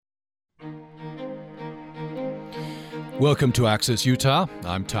Welcome to Access Utah.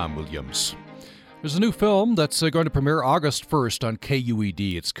 I'm Tom Williams. There's a new film that's going to premiere August 1st on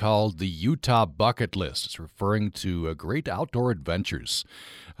KUED. It's called The Utah Bucket List. It's referring to great outdoor adventures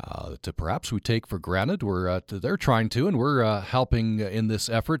that perhaps we take for granted. They're trying to, and we're helping in this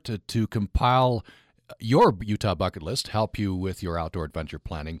effort to compile your Utah bucket list, help you with your outdoor adventure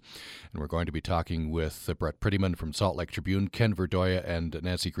planning. And we're going to be talking with Brett Prettyman from Salt Lake Tribune, Ken Verdoya and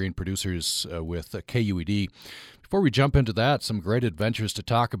Nancy Green, producers with KUED. Before we jump into that, some great adventures to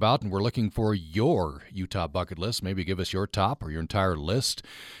talk about, and we're looking for your Utah bucket list. Maybe give us your top or your entire list.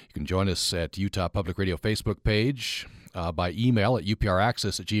 You can join us at Utah Public Radio Facebook page, by email at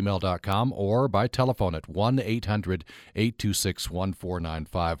upraccess@gmail.com, or by telephone at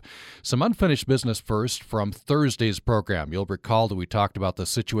 1-800-826-1495. Some unfinished business first from Thursday's program. You'll recall that we talked about the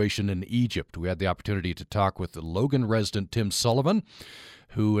situation in Egypt. We had the opportunity to talk with the Logan resident Tim Sullivan,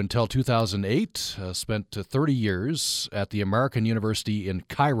 who until 2008 spent 30 years at the American University in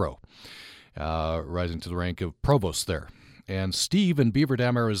Cairo, rising to the rank of provost there. And Steve in Beaver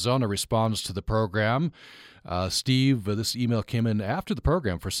Dam, Arizona responds to the program. Steve, this email came in after the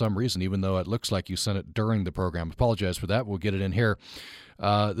program for some reason, even though it looks like you sent it during the program. Apologize for that. We'll get it in here.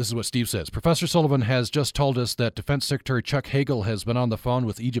 This is what Steve says. Professor Sullivan has just told us that Defense Secretary Chuck Hagel has been on the phone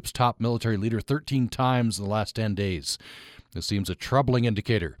with Egypt's top military leader 13 times in the last 10 days. This seems a troubling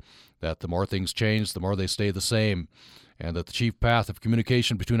indicator that the more things change, the more they stay the same, and that the chief path of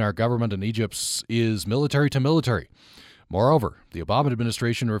communication between our government and Egypt's is military to military. Moreover, the Obama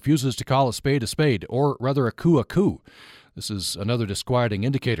administration refuses to call a spade, or rather a coup a coup. This is another disquieting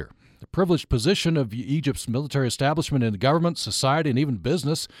indicator. The privileged position of Egypt's military establishment in the government, society, and even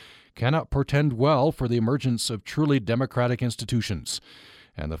business cannot portend well for the emergence of truly democratic institutions.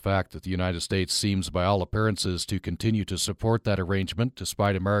 And the fact that the United States seems, by all appearances, to continue to support that arrangement,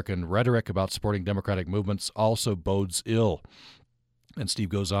 despite American rhetoric about supporting democratic movements, also bodes ill. And Steve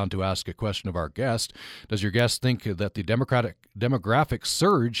goes on to ask a question of our guest. Does your guest think that the demographic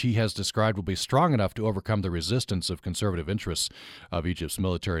surge he has described will be strong enough to overcome the resistance of conservative interests of Egypt's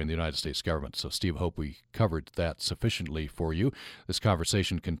military and the United States government? So, Steve, hope we covered that sufficiently for you. This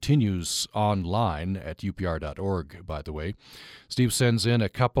conversation continues online at upr.org, by the way. Steve sends in a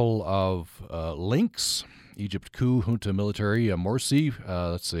couple of links. Egypt coup, junta military, Morsi.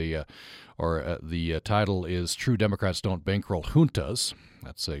 The title is True Democrats Don't Bankroll Juntas.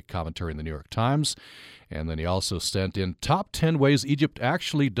 That's a commentary in the New York Times. And then he also sent in top 10 ways Egypt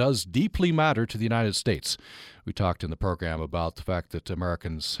actually does deeply matter to the United States. We talked in the program about the fact that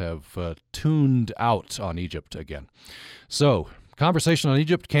Americans have tuned out on Egypt again. So, conversation on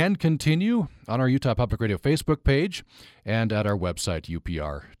Egypt can continue on our Utah Public Radio Facebook page and at our website,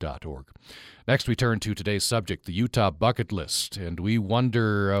 upr.org. Next, we turn to today's subject, the Utah bucket list, and we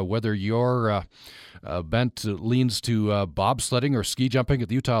wonder whether your bent leans to bobsledding or ski jumping at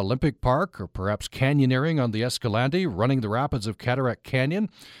the Utah Olympic Park, or perhaps canyoneering on the Escalante, running the rapids of Cataract Canyon,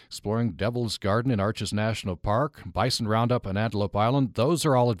 exploring Devil's Garden in Arches National Park, Bison Roundup on Antelope Island. Those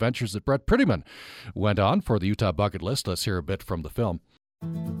are all adventures that Brett Prettyman went on for the Utah bucket list. Let's hear a bit from the film.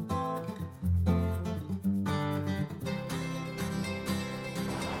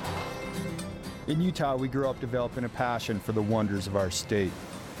 In Utah, we grew up developing a passion for the wonders of our state.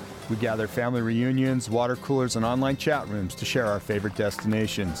 We gather family reunions, water coolers, and online chat rooms to share our favorite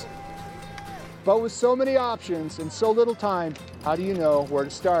destinations. But with so many options and so little time, how do you know where to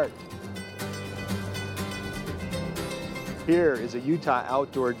start? Here is a Utah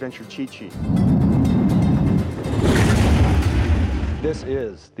outdoor adventure cheat sheet. This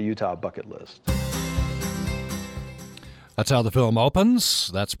is the Utah bucket list. That's how the film opens.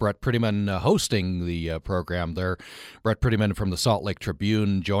 That's Brett Prettyman hosting the program there. Brett Prettyman from the Salt Lake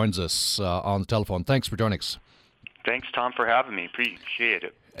Tribune joins us on the telephone. Thanks for joining us. Thanks, Tom, for having me. Appreciate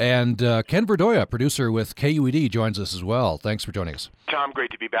it. And Ken Verdoya, producer with KUED, joins us as well. Thanks for joining us. Tom,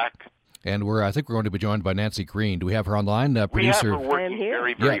 great to be back. And I think we're going to be joined by Nancy Green. Do we have her online? Producer? We have her working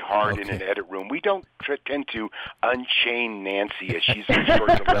very hard in an edit room. We don't tend to unchain Nancy as she's in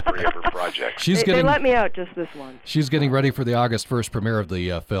short delivery of her project. They let me out just this once. She's getting ready for the August 1st premiere of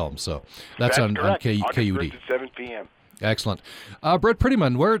the film. So that's on KUED. August 1st at 7 p.m. Excellent. Brett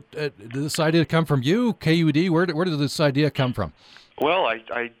Prettyman, where did this idea come from? You, KUED, where did this idea come from? Well,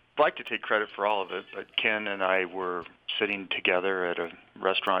 I'd like to take credit for all of it, but Ken and I were sitting together at a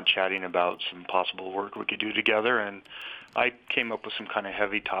restaurant chatting about some possible work we could do together, and I came up with some kind of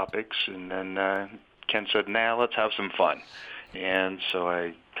heavy topics, and then Ken said, let's have some fun. And so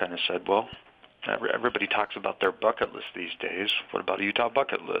I kind of said, well, everybody talks about their bucket list these days. What about a Utah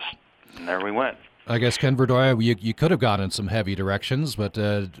bucket list? And there we went. I guess, Ken Verdoya, you could have gone in some heavy directions, but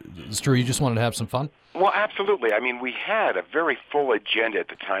it's true, you just wanted to have some fun? Well, absolutely. I mean, we had a very full agenda at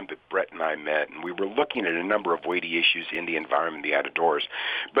the time that Brett and I met, and we were looking at a number of weighty issues in the environment, the outdoors.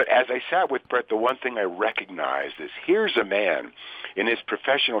 But as I sat with Brett, the one thing I recognized is here's a man in his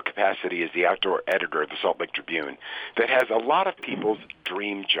professional capacity as the outdoor editor of the Salt Lake Tribune that has a lot of people's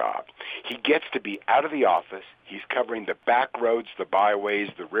dream job. He gets to be out of the office. He's covering the back roads, the byways,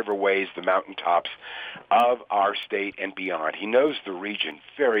 the riverways, the mountaintops of our state and beyond. He knows the region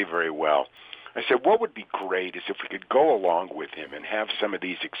very, very well. I said, what would be great is if we could go along with him and have some of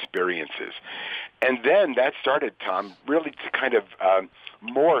these experiences. And then that started, Tom, really to kind of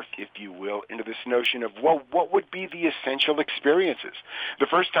morph, if you will, into this notion of, well, what would be the essential experiences? The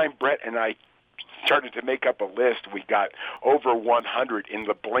first time Brett and I started to make up a list, we got over 100 in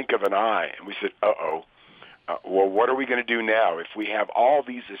the blink of an eye. And we said, uh-oh. Well, what are we going to do now? If we have all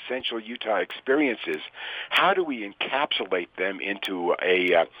these essential Utah experiences, how do we encapsulate them into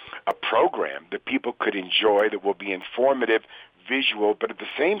a program that people could enjoy, that will be informative, visual, but at the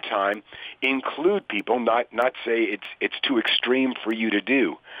same time include people, not say it's too extreme for you to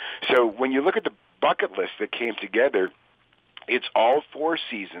do. So when you look at the bucket list that came together, it's all 4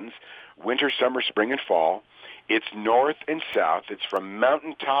 seasons, winter, summer, spring, and fall. It's north and south. It's from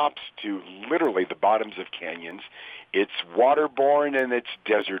mountaintops to literally the bottoms of canyons. It's waterborne and it's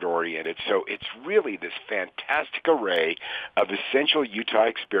desert-oriented. So it's really this fantastic array of essential Utah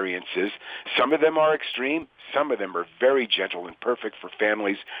experiences. Some of them are extreme. Some of them are very gentle and perfect for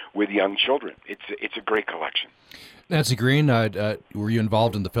families with young children. It's a great collection. Nancy Green, were you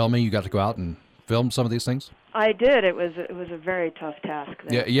involved in the filming? You got to go out and film some of these things? I did. It was a very tough task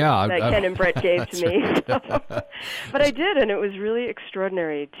that Ken and Brett gave to me. But I did, and it was really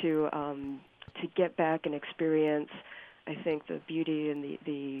extraordinary to get back and experience, I think, the beauty and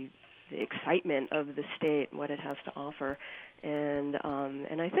the excitement of the state and what it has to offer. And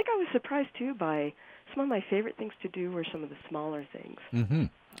I think I was surprised too by some of my favorite things to do were some of the smaller things. Mm-hmm.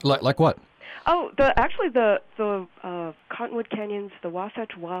 Like what? Oh, the Cottonwood Canyons, the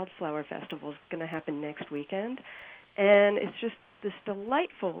Wasatch Wildflower Festival is going to happen next weekend, and it's just this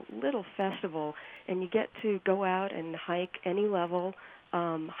delightful little festival, and you get to go out and hike any level,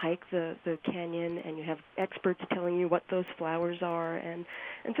 hike the canyon, and you have experts telling you what those flowers are, and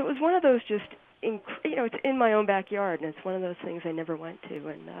so it was one of those just it's in my own backyard, and it's one of those things I never went to,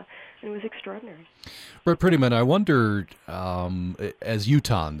 and it was extraordinary. Brett Prettyman, I wonder, as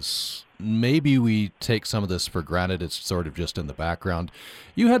Utahns, maybe we take some of this for granted. It's sort of just in the background.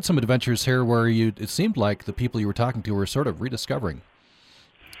 You had some adventures here where it seemed like the people you were talking to were sort of rediscovering.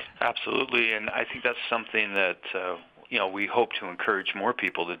 Absolutely, and I think that's something that we hope to encourage more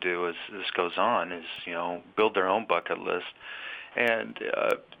people to do as this goes on, is build their own bucket list. And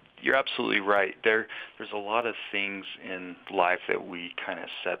you're absolutely right. There's a lot of things in life that we kind of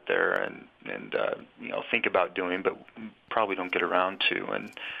set there and think about doing, but probably don't get around to.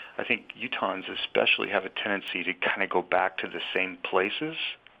 And I think Utahns especially have a tendency to kind of go back to the same places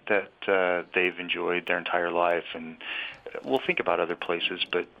that they've enjoyed their entire life, and we'll think about other places,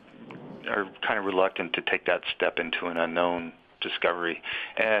 but are kind of reluctant to take that step into an unknown discovery.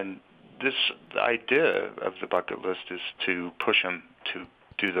 And the idea of the bucket list is to push them to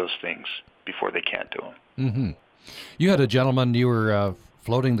do those things before they can't do them. Mm-hmm. You had a gentleman you were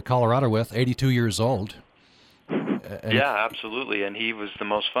floating the Colorado with, 82 years old. Yeah, absolutely, and he was the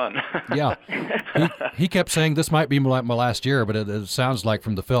most fun. Yeah. He kept saying this might be my last year, but it sounds like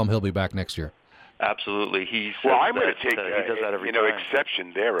from the film he'll be back next year. Absolutely. I'm going to take he does that every time.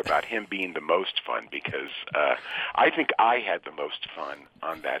 exception there about him being the most fun, because I think I had the most fun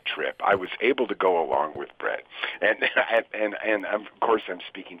on that trip. I was able to go along with Brett, and of course I'm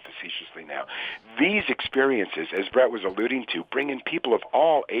speaking facetiously now. These experiences, as Brett was alluding to, bring in people of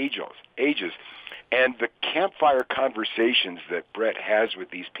all ages. And the campfire conversations that Brett has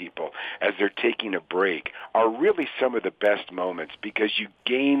with these people as they're taking a break are really some of the best moments, because you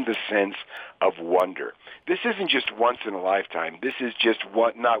gain the sense of wonder. This isn't just once in a lifetime. This is just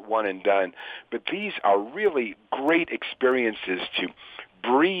not one and done. But these are really great experiences to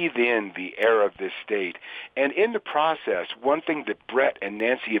breathe in the air of this state. And in the process, one thing that Brett and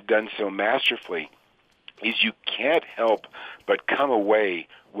Nancy have done so masterfully is you can't help but come away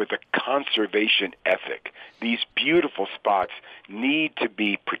with a conservation ethic. These beautiful spots need to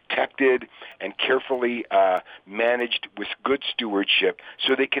be protected and carefully managed with good stewardship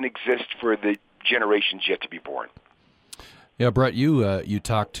so they can exist for the generations yet to be born. Yeah, Brett, you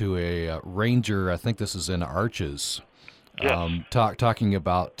talked to a ranger, I think this is in Arches, yes. Talking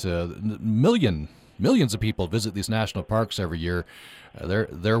about millions of people visit these national parks every year.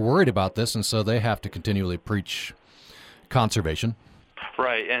 They're worried about this, and so they have to continually preach conservation.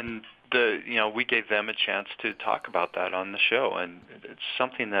 Right, and we gave them a chance to talk about that on the show, and it's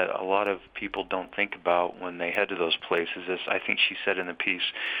something that a lot of people don't think about when they head to those places. As I think she said in the piece,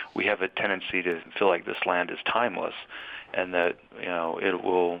 we have a tendency to feel like this land is timeless, and that it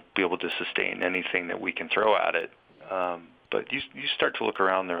will be able to sustain anything that we can throw at it. But you start to look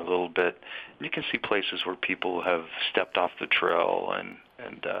around there a little bit, and you can see places where people have stepped off the trail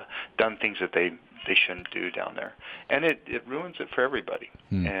and done things that they shouldn't do down there, and it ruins it for everybody.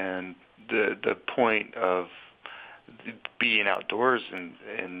 And the point of being outdoors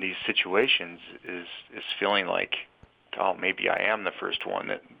in these situations is feeling like, oh, maybe I am the first one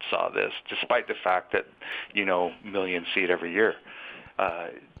that saw this, despite the fact that millions see it every year.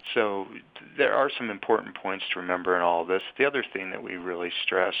 So there are some important points to remember in all of this. The other thing that we really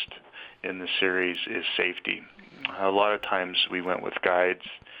stressed in the series is safety. A lot of times we went with guides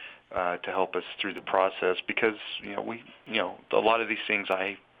to help us through the process because a lot of these things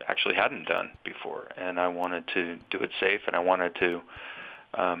I actually hadn't done before, and I wanted to do it safe, and I wanted to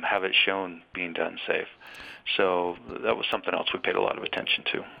have it shown being done safe. So that was something else we paid a lot of attention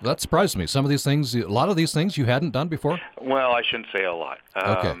to. That surprised me. A lot of these things you hadn't done before? Well, I shouldn't say a lot.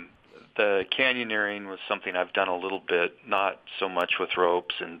 Okay. The canyoneering was something I've done a little bit, not so much with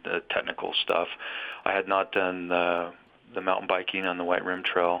ropes and the technical stuff. I had not done the mountain biking on the White Rim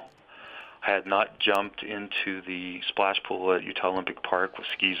Trail. I had not jumped into the splash pool at Utah Olympic Park with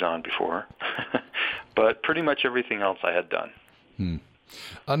skis on before, but pretty much everything else I had done.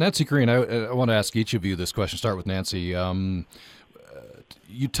 Nancy Green, I want to ask each of you this question. Start with Nancy.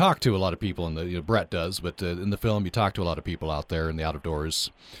 You talk to a lot of people, Brett does, but in the film you talk to a lot of people out there in the outdoors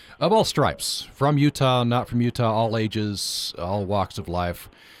of all stripes, from Utah, not from Utah, all ages, all walks of life.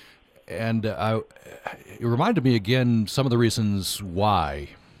 And it reminded me again some of the reasons why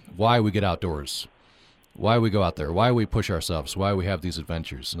we get outdoors, why we go out there, why we push ourselves, why we have these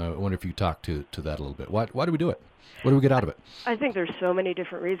adventures. And I wonder if you talk to that a little bit. Why do we do it? What do we get out of it? I think there's so many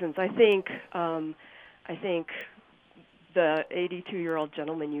different reasons. I think the 82-year-old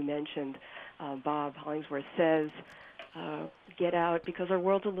gentleman you mentioned, Bob Hollingsworth, says, get out because our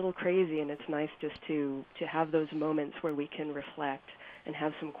world's a little crazy, and it's nice just to have those moments where we can reflect and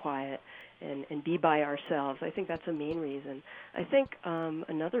have some quiet and be by ourselves. I think that's a main reason. I think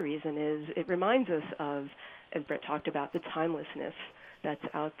another reason is it reminds us of, as Brett talked about, the timelessness that's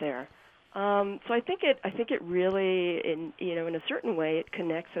out there. So I think it really, in a certain way, it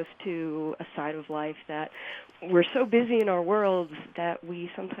connects us to a side of life that we're so busy in our worlds that we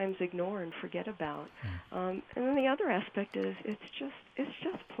sometimes ignore and forget about. And then the other aspect is it's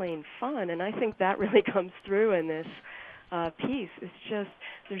just plain fun, and I think that really comes through in this piece. It's just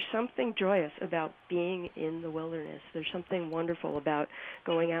there's something joyous about being in the wilderness. There's something wonderful about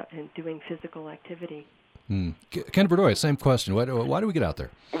going out and doing physical activity. Ken Verdoya, same question. Why do we get out there?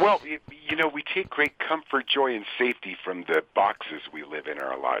 Well, we take great comfort, joy, and safety from the boxes we live in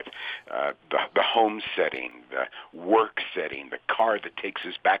our life. The home setting, the work setting, the car that takes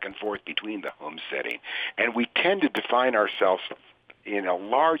us back and forth between the home setting. And we tend to define ourselves in a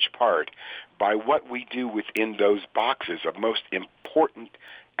large part by what we do within those boxes of most important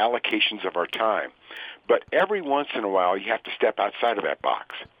allocations of our time. But every once in a while, you have to step outside of that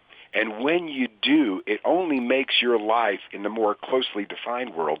box. And when you do, it only makes your life in the more closely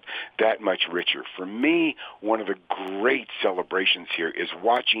defined world that much richer. For me, one of the great celebrations here is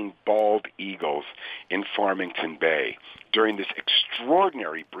watching bald eagles in Farmington Bay during this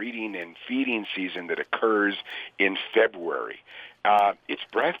extraordinary breeding and feeding season that occurs in February. It's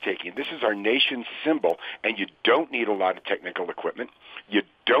breathtaking. This is our nation's symbol, and you don't need a lot of technical equipment. You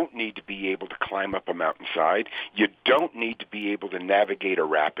don't need to be able to climb up a mountainside. You don't need to be able to navigate a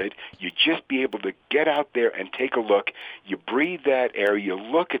rapid. You just be able to get out there and take a look. You breathe that air. You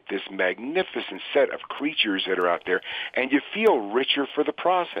look at this magnificent set of creatures that are out there, and you feel richer for the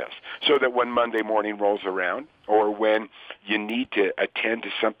process. So that when Monday morning rolls around, or when you need to attend to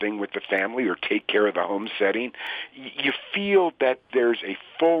something with the family or take care of the home setting, you feel that there's a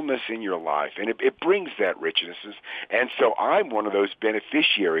fullness in your life, and it brings that richness. And so I'm one of those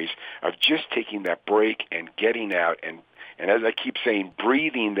beneficiaries of just taking that break and getting out and as I keep saying,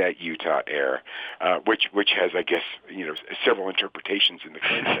 breathing that Utah air, which has, I guess, several interpretations in the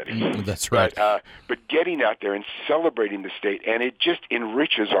current setting. That's right. But getting out there and celebrating the state, and it just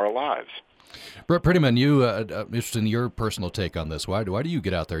enriches our lives. Brett Prettyman, you interested in your personal take on this? Why do you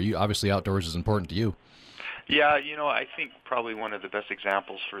get out there? You obviously outdoors is important to you. Yeah, I think probably one of the best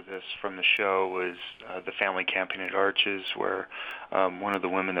examples for this from the show was the family camping at Arches, where one of the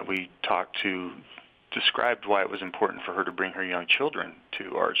women that we talked to described why it was important for her to bring her young children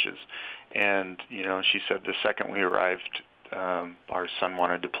to Arches. And, she said the second we arrived our son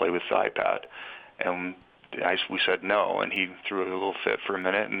wanted to play with the iPad, and we said no, and he threw a little fit for a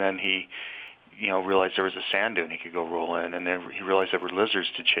minute, and then he realized there was a sand dune he could go roll in, and then he realized there were lizards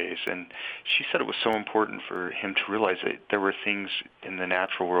to chase. And she said it was so important for him to realize that there were things in the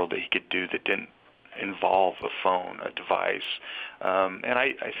natural world that he could do that didn't involve a phone, a device. And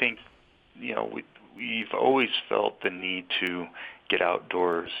I think, we've always felt the need to get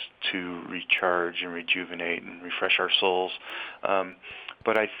outdoors to recharge and rejuvenate and refresh our souls.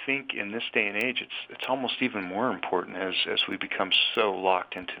 But I think in this day and age, it's almost even more important as we become so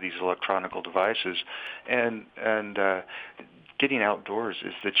locked into these electronic devices, and getting outdoors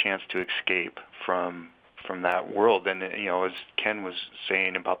is the chance to escape from that world. And as Ken was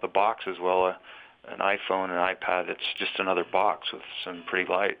saying about the box as well, an iPhone, an iPad, it's just another box with some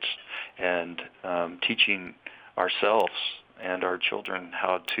pretty lights, and teaching ourselves and our children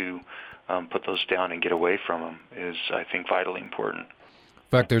how to put those down and get away from them is, I think, vitally important.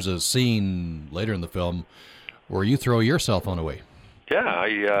 In fact, there's a scene later in the film where you throw your cell phone away. Yeah,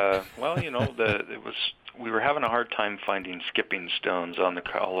 we were having a hard time finding skipping stones on the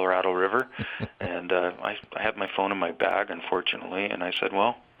Colorado River, and I had my phone in my bag, unfortunately, and I said,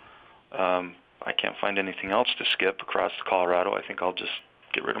 well, I can't find anything else to skip across Colorado. I think I'll just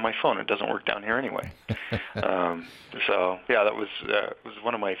get rid of my phone. It doesn't work down here anyway. So, yeah, that was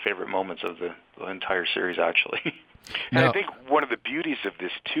one of my favorite moments of the entire series, actually. And I think one of the beauties of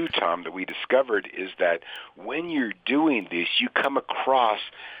this, too, Tom, that we discovered is that when you're doing this, you come across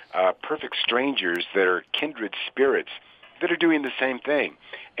perfect strangers that are kindred spirits that are doing the same thing.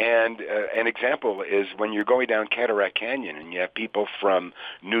 And an example is when you're going down Cataract Canyon and you have people from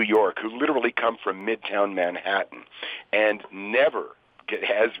New York who literally come from Midtown Manhattan and never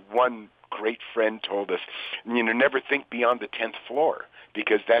as one great friend told us, never think beyond the 10th floor,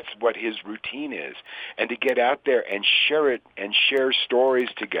 because that's what his routine is. And to get out there and share it and share stories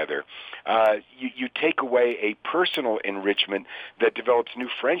together, you take away a personal enrichment that develops new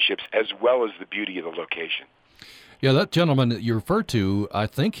friendships as well as the beauty of the location. Yeah, that gentleman that you referred to, I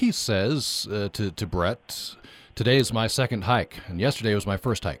think he says to Brett, today is my second hike, and yesterday was my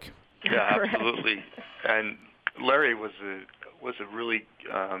first hike. Yeah, absolutely. And Larry was a really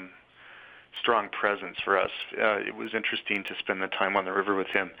strong presence for us. It was interesting to spend the time on the river with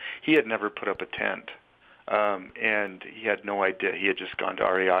him. He had never put up a tent, and he had no idea. He had just gone to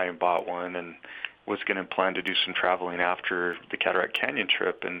REI and bought one and was going to plan to do some traveling after the Cataract Canyon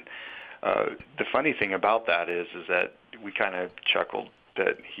trip. And the funny thing about that is that we kind of chuckled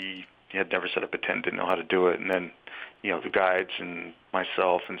that he had never set up a tent, didn't know how to do it, and then the guides and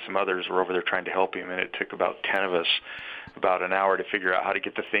myself and some others were over there trying to help him, and it took about 10 of us about an hour to figure out how to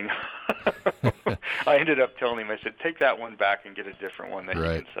get the thing. I ended up telling him, I said, take that one back and get a different one that you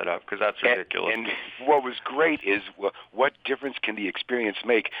can set up, because that's ridiculous. And what was great is what difference can the experience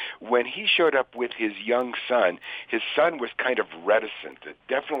make? When he showed up with his young son, his son was kind of reticent,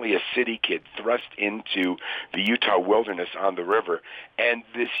 definitely a city kid thrust into the Utah wilderness on the river. And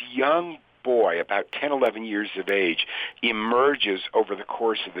this young boy, about 10, 11 years of age, emerges over the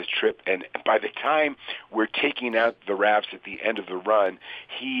course of this trip. And by the time we're taking out the rafts at the end of the run,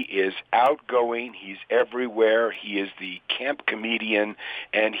 he is outgoing, he's everywhere, he is the camp comedian,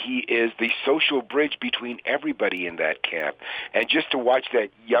 and he is the social bridge between everybody in that camp. And just to watch that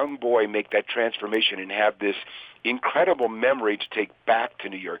young boy make that transformation and have this incredible memory to take back to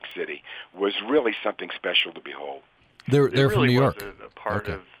New York City was really something special to behold. They're really from New York. A part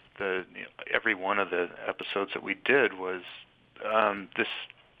of every one of the episodes that we did was this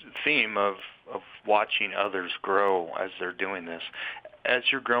theme of watching others grow as they're doing this, as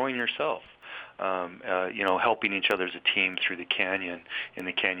you're growing yourself. Helping each other as a team through the canyon in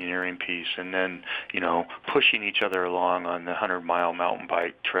the canyoneering piece, and then pushing each other along on the 100-mile mountain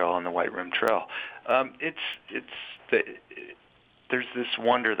bike trail on the White Rim Trail. There's this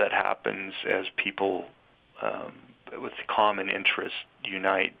wonder that happens as people with common interests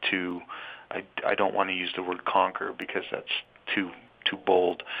unite to, I don't want to use the word conquer because that's too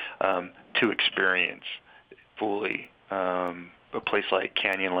bold, to experience fully a place like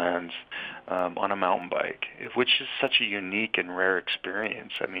Canyonlands on a mountain bike, which is such a unique and rare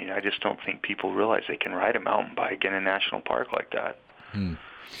experience. I mean, I just don't think people realize they can ride a mountain bike in a national park like that.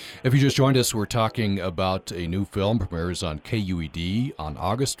 If you just joined us, we're talking about a new film, premieres on KUED on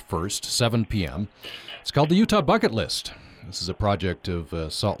August 1st, 7 p.m. It's called The Utah Bucket List. This is a project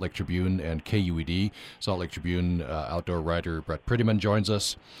of Salt Lake Tribune and KUED. Salt Lake Tribune outdoor writer Brett Prettyman joins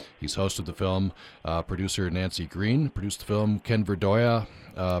us. He's host of the film. Producer Nancy Green produced the film. Ken Verdoya,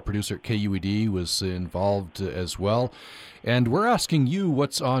 producer at KUED, was involved as well. And we're asking you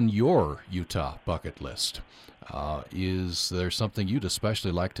what's on your Utah bucket list. Is there something you'd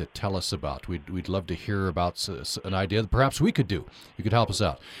especially like to tell us about? We'd love to hear about an idea that perhaps we could do. You could help us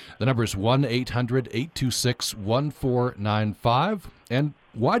out. The number is 1-800-826-1495. And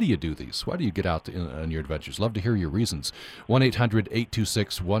why do you do these? Why do you get out on your adventures? Love to hear your reasons.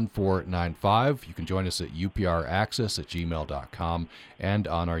 1-800-826-1495. You can join us at upraccess@gmail.com and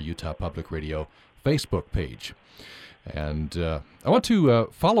on our Utah Public Radio Facebook page. And I want to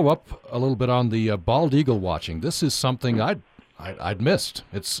follow up a little bit on the bald eagle watching. This is something I'd missed.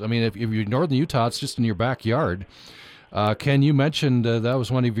 If you're in northern Utah, it's just in your backyard. Ken, you mentioned that was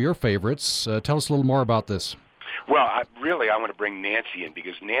one of your favorites. Tell us a little more about this. Well, I want to bring Nancy in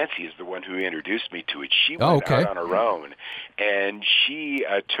because Nancy is the one who introduced me to it. She went out on her own, and she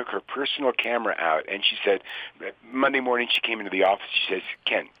took her personal camera out, and she said, Monday morning she came into the office, she says,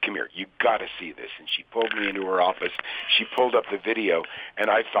 Ken, come here, you got to see this. And she pulled me into her office, she pulled up the video, and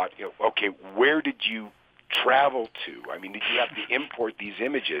I thought, okay, where did you travel to? I mean, did you have to import these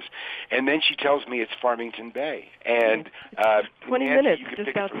images? And then she tells me it's Farmington Bay. And 20 Nancy, minutes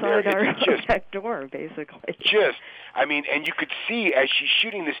just outside our back door, basically. And you could see, as she's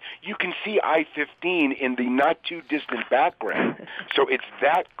shooting this, you can see I-15 in the not-too-distant background. So it's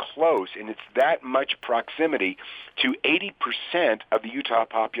that close, and it's that much proximity to 80% of the Utah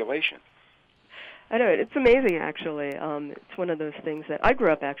population. I know, it's amazing, actually. It's one of those things that I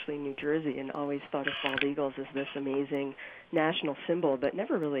grew up actually in New Jersey and always thought of bald eagles as this amazing national symbol, but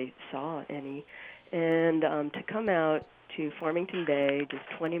never really saw any. And to come out to Farmington Bay, just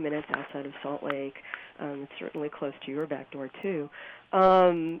 20 minutes outside of Salt Lake, it's certainly close to your back door, too.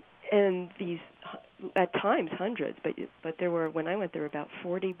 And these, at times, hundreds, but there were, when I went, there were about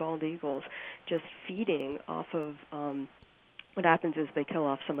 40 bald eagles just feeding off of, what happens is they kill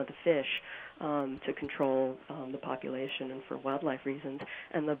off some of the fish to control the population and for wildlife reasons.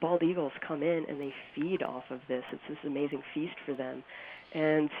 And the bald eagles come in and they feed off of this. It's this amazing feast for them.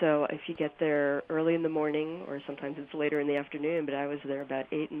 And so if you get there early in the morning, or sometimes it's later in the afternoon, but I was there about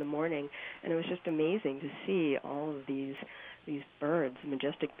 8 in the morning, and it was just amazing to see all of these birds,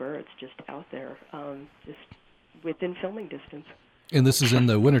 majestic birds, just out there, just within filming distance. And this is in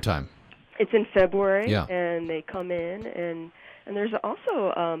the wintertime? It's in February, yeah. And they come in, and there's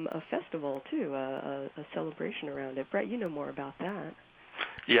also a festival, too, a celebration around it. Brett, you know more about that.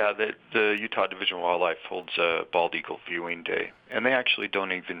 Yeah, the Utah Division of Wildlife holds a bald eagle viewing day, and they actually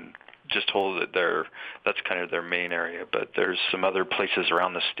don't even just hold it there. That's kind of their main area, but there's some other places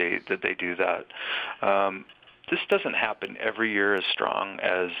around the state that they do that. This doesn't happen every year as strong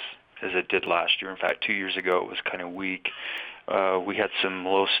as it did last year. In fact, 2 years ago it was kind of weak. We had some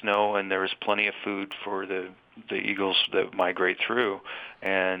low snow, and there was plenty of food for the eagles that migrate through,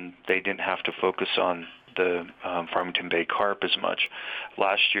 and they didn't have to focus on the Farmington Bay carp as much.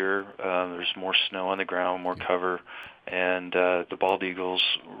 Last year, there's more snow on the ground, more cover, and the bald eagles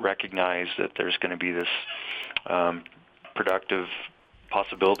recognize that there's going to be this productive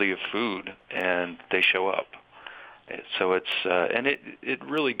possibility of food, and they show up. So it's and it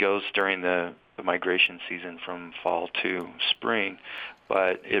really goes during the migration season from fall to spring,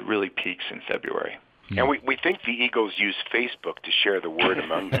 but it really peaks in February. And we think the eagles use Facebook to share the word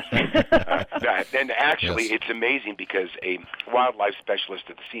among them. And actually, yes. It's amazing because a wildlife specialist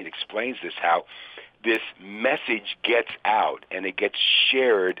at the scene explains this, how this message gets out and it gets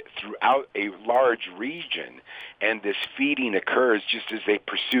shared throughout a large region, and this feeding occurs just as they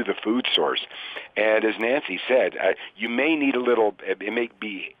pursue the food source. And as Nancy said, you may need a little, it may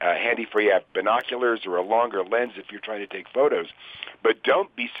be handy for you to have binoculars or a longer lens if you're trying to take photos, but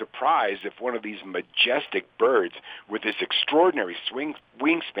don't be surprised if one of these majestic birds with this extraordinary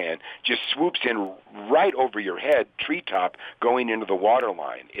wingspan just swoops in right over your head, treetop, going into the water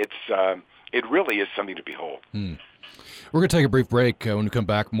line. It really is something to behold. We're going to take a brief break. When we come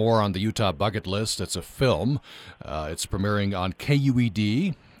back, more on the Utah Bucket List. It's a film. It's premiering on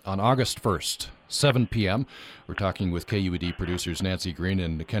KUED on August 1st, 7 p.m. We're talking with KUED producers Nancy Green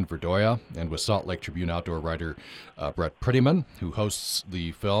and Ken Verdoya, and with Salt Lake Tribune outdoor writer Brett Prettyman, who hosts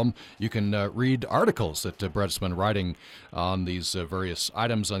the film. You can read articles that Brett's been writing on these various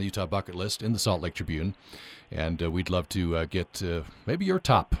items on the Utah Bucket List in the Salt Lake Tribune, and we'd love to get maybe your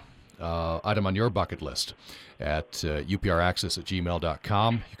top item on your bucket list at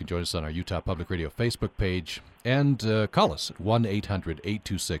upraccess@gmail.com. You can join us on our Utah Public Radio Facebook page and call us at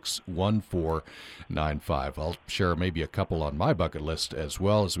 1-800-826-1495. I'll share maybe a couple on my bucket list as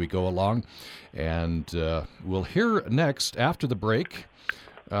well as we go along. And we'll hear next, after the break,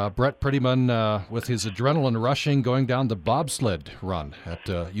 Brett Prettyman with his adrenaline rushing going down the bobsled run at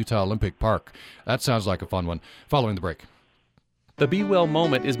Utah Olympic Park. That sounds like a fun one. Following the break. The Be Well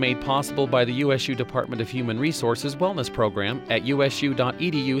Moment is made possible by the USU Department of Human Resources Wellness Program at usu.edu/HR.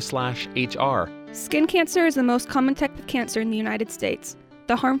 Skin cancer is the most common type of cancer in the United States.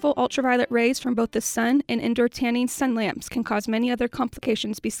 The harmful ultraviolet rays from both the sun and indoor tanning sun lamps can cause many other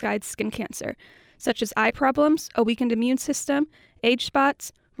complications besides skin cancer, such as eye problems, a weakened immune system, age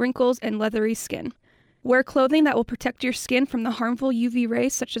spots, wrinkles, and leathery skin. Wear clothing that will protect your skin from the harmful UV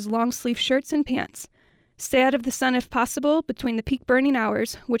rays such as long-sleeve shirts and pants. Stay out of the sun if possible between the peak burning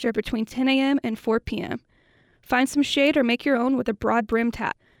hours, which are between 10 a.m. and 4 p.m. Find some shade or make your own with a broad-brimmed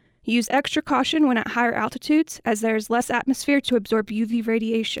hat. Use extra caution when at higher altitudes, as there is less atmosphere to absorb UV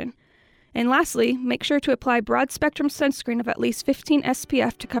radiation. And lastly, make sure to apply broad-spectrum sunscreen of at least 15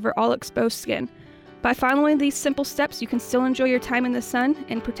 SPF to cover all exposed skin. By following these simple steps, you can still enjoy your time in the sun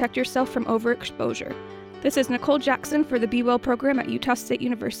and protect yourself from overexposure. This is Nicole Jackson for the Be Well program at Utah State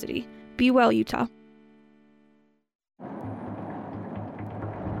University. Be well, Utah.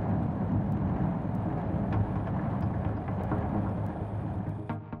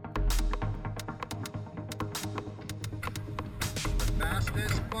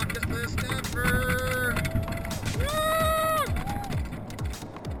 Fastest bucket list ever! Woo!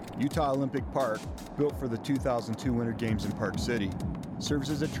 Utah Olympic Park, built for the 2002 Winter Games in Park City, serves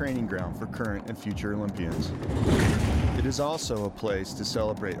as a training ground for current and future Olympians. It is also a place to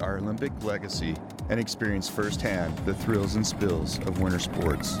celebrate our Olympic legacy and experience firsthand the thrills and spills of winter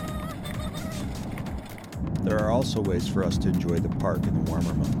sports. There are also ways for us to enjoy the park in the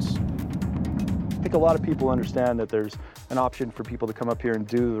warmer months. I think a lot of people understand that there's an option for people to come up here and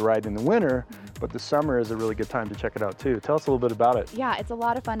do the ride in the winter, but the summer is a really good time to check it out too. Tell us a little bit about it. Yeah, it's a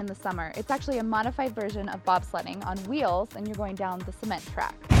lot of fun in the summer. It's actually a modified version of bobsledding on wheels, and you're going down the cement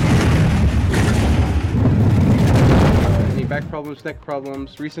track. Any back problems, neck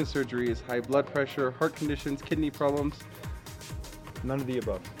problems, recent surgeries, high blood pressure, heart conditions, kidney problems? None of the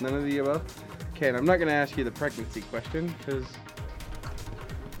above. None of the above? Okay, and I'm not going to ask you the pregnancy question because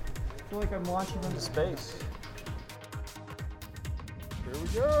I feel like I'm launching into space. Here we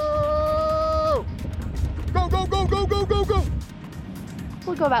go! Go, go, go, go, go, go, go!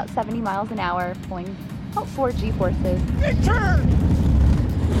 We'll go about 70 miles an hour, pulling about 4 G-forces. Big turn!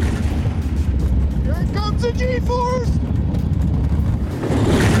 Here comes the G-force!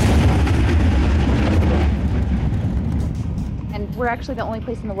 And we're actually the only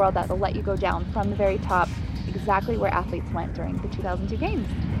place in the world that will let you go down from the very top, exactly where athletes went during the 2002 Games.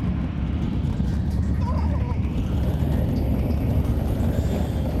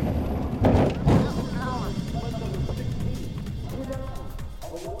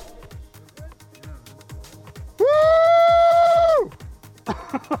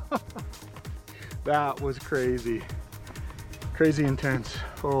 That was crazy. Crazy intense.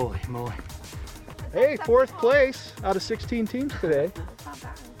 Holy moly. Hey, 4th place out of 16 teams today.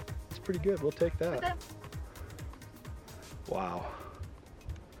 That's pretty good. We'll take that. Wow.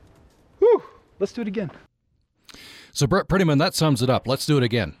 Whew. Let's do it again. So, Brett Prettyman, that sums it up. Let's do it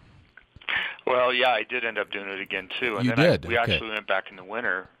again. Well, yeah, I did end up doing it again too, and you then did? We Okay. actually went back in the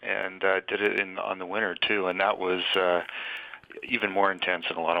winter and did it on the winter too, and that was even more intense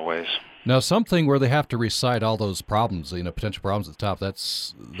in a lot of ways. Now, something where they have to recite all those problems, potential problems at the top,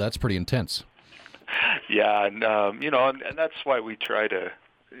 that's pretty intense. Yeah, and and that's why we try to,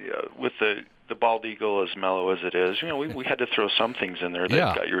 with the bald eagle, as mellow as it is, we had to throw some things in there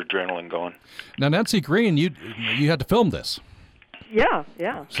that got your adrenaline going. Now, Nancy Green, you had to film this. Yeah.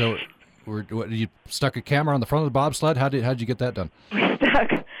 So, you stuck a camera on the front of the bobsled? How'd you get that done?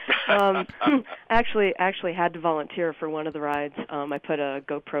 Actually had to volunteer for one of the rides. I put a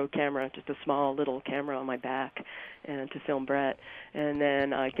GoPro camera, just a small little camera on my back, and to film Brett. And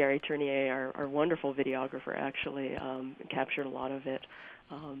then Gary Tournier, our wonderful videographer, actually captured a lot of it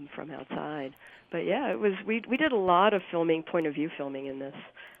from outside. But yeah, it was we did a lot of filming, point of view filming in this,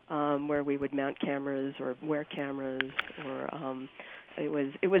 where we would mount cameras or wear cameras, or it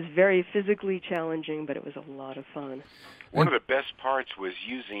was very physically challenging, but it was a lot of fun. One of the best parts was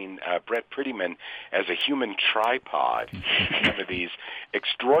using Brett Prettyman as a human tripod in some of these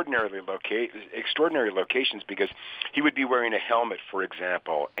extraordinary locations, because he would be wearing a helmet, for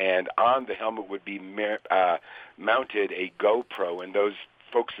example, and on the helmet would be mounted a GoPro. And those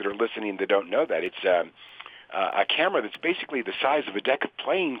folks that are listening that don't know that, it's a camera that's basically the size of a deck of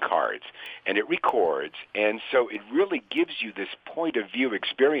playing cards, and it records, and so it really gives you this point of view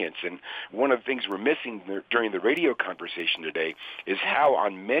experience. And one of the things we're missing during the radio conversation today is how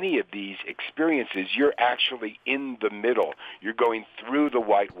on many of these experiences you're actually in the middle. You're going through the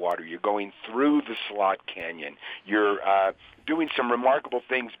whitewater, you're going through the Slot Canyon, you're doing some remarkable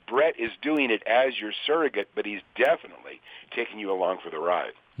things. Brett is doing it as your surrogate, but he's definitely taking you along for the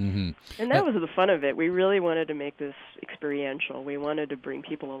ride. Mm-hmm. And that was the fun of it. We really wanted to make this experiential. We wanted to bring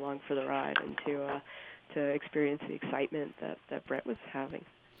people along for the ride and to experience the excitement that Brett was having.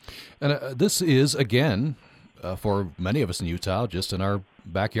 And this is, again, for many of us in Utah, just in our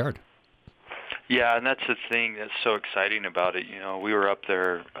backyard. Yeah, and that's the thing that's so exciting about it. You know, we were up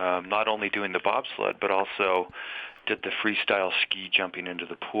there not only doing the bobsled, but also did the freestyle ski jumping into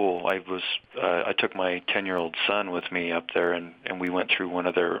the pool. I took my 10-year-old son with me up there, and we went through one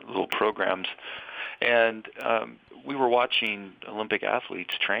of their little programs, and we were watching Olympic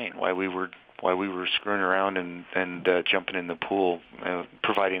athletes train while we were screwing around and jumping in the pool,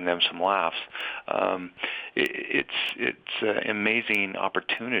 providing them some laughs. It's an amazing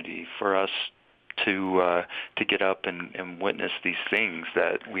opportunity for us to get up and witness these things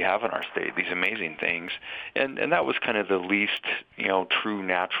that we have in our state, these amazing things, and that was kind of the least true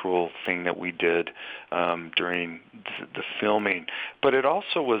natural thing that we did during the filming. But it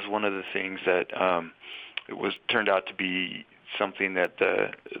also was one of the things that turned out to be something that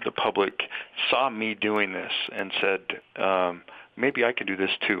the public saw me doing this and said, maybe I can do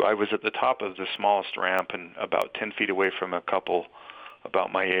this too. I was at the top of the smallest ramp and about 10 feet away from a couple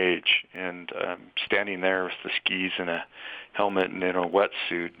about my age, and standing there with the skis and a helmet and in a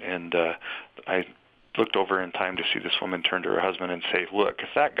wetsuit, and I looked over in time to see this woman turn to her husband and say, "Look, if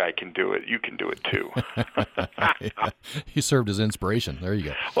that guy can do it, you can do it too." He served as inspiration. There you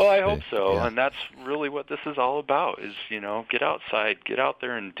go. Well, I hope so, yeah. And that's really what this is all about, is, get outside, get out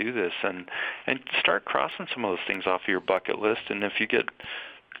there and do this, and start crossing some of those things off of your bucket list, and if you get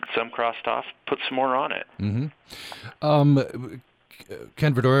some crossed off, put some more on it. Mm-hmm.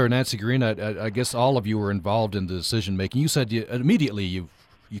 Ken Verdoyer, Nancy Green, I guess all of you were involved in the decision-making. You said immediately you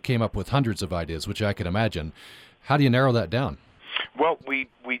came up with hundreds of ideas, which I can imagine. How do you narrow that down? Well, we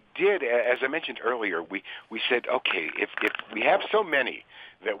did, as I mentioned earlier, we said, okay, if we have so many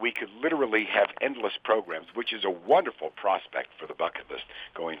that we could literally have endless programs, which is a wonderful prospect for the bucket list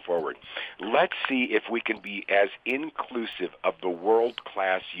going forward. Let's see if we can be as inclusive of the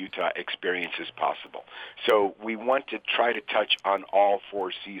world-class Utah experience as possible. So we want to try to touch on all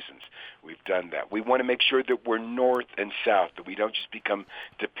 4 seasons. We've done that. We want to make sure that we're north and south, that we don't just become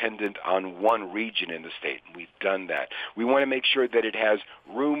dependent on one region in the state. We've done that. We want to make sure that it has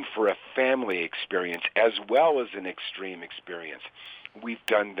room for a family experience as well as an extreme experience. We've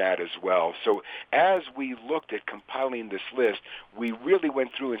done that as well. So as we looked at compiling this list, we really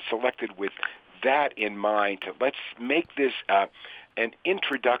went through and selected with that in mind to let's make this an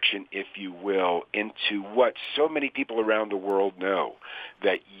introduction, if you will, into what so many people around the world know,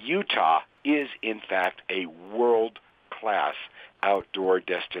 that Utah is, in fact, a world-class outdoor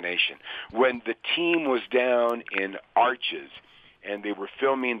destination. When the team was down in Arches and they were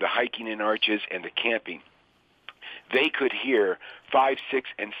filming the hiking in Arches and the camping, they could hear 5, 6,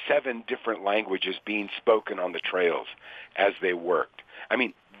 and 7 different languages being spoken on the trails as they worked. I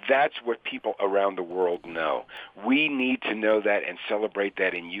mean, that's what people around the world know. We need to know that and celebrate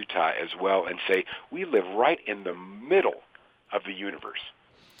that in Utah as well and say we live right in the middle of the universe.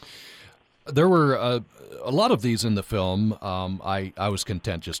 There were a lot of these in the film. I was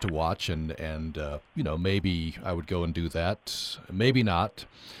content just to watch, and maybe I would go and do that, maybe not.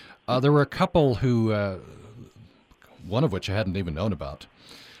 There were a couple who, one of which I hadn't even known about,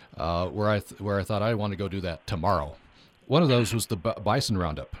 where I thought I want to go do that tomorrow. One of those was the bison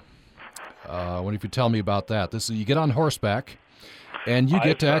roundup. I wonder if you tell me about that. You get on horseback, and you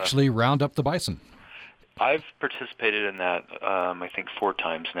get to actually round up the bison. I've participated in that, I think 4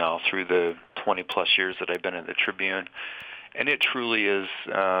 times now through the 20-plus years that I've been at the Tribune. And it truly is,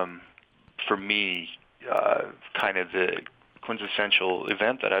 for me, kind of the quintessential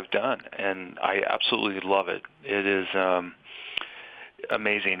event that I've done. And I absolutely love it. It is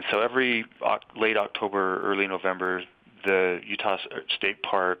amazing. So every late October, early November, the Utah State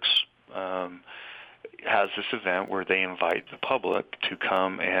Parks has this event where they invite the public to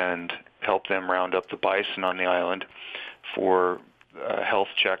come and help them round up the bison on the island for a health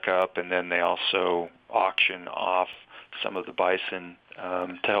checkup, and then they also auction off some of the bison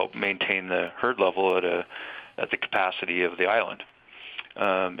to help maintain the herd level at the capacity of the island.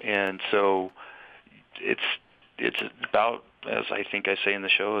 And so it's about as I think I say in the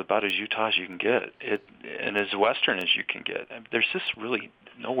show, about as Utah as you can get, and as Western as you can get. There's just really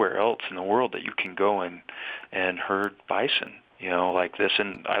nowhere else in the world that you can go and herd bison, like this.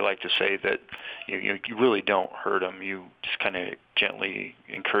 And I like to say that you really don't herd them. You just kind of gently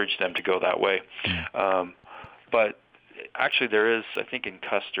encourage them to go that way. But actually, there is, I think in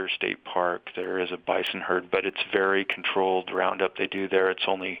Custer State Park, there is a bison herd, but it's very controlled roundup they do there. It's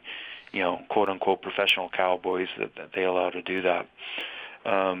only, quote-unquote professional cowboys that they allow to do that.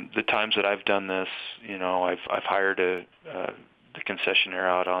 The times that I've done this, I've hired the concessionaire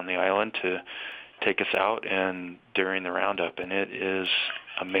out on the island to take us out and during the roundup, and it is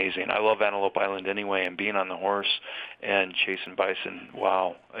amazing. I love Antelope Island anyway, and being on the horse and chasing bison,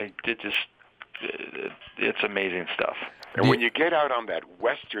 wow, it's amazing stuff. And when you get out on that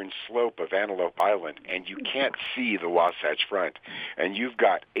western slope of Antelope Island and you can't see the Wasatch Front, and you've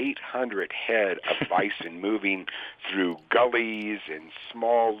got 800 head of bison moving through gullies and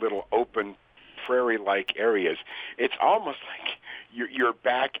small little open prairie-like areas, it's almost like you're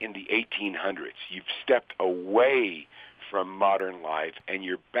back in the 1800s. You've stepped away from modern life, and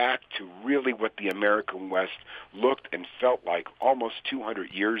you're back to really what the American West looked and felt like almost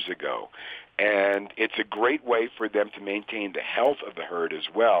 200 years ago. And it's a great way for them to maintain the health of the herd as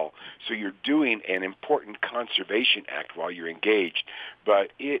well. So you're doing an important conservation act while you're engaged.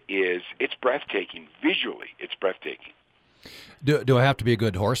 But it's breathtaking. Visually, it's breathtaking. Do I have to be a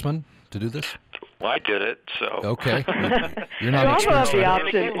good horseman to do this? Well, I did it, so... Okay. You're not you also have the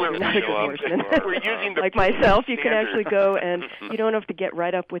experienced. option, if you're not a good horseman, like myself, you can actually go and you don't have to get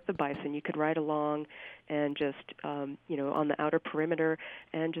right up with the bison. You could ride along and just, on the outer perimeter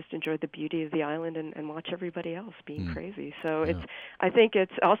and just enjoy the beauty of the island and watch everybody else being crazy. So I think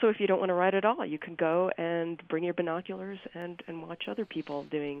it's also, if you don't want to ride at all, you can go and bring your binoculars and watch other people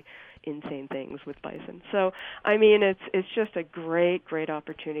doing insane things with bison. So, I mean, it's just a great, great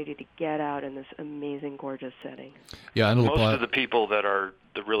opportunity to get out in this amazing, gorgeous setting. Yeah, most of the people that are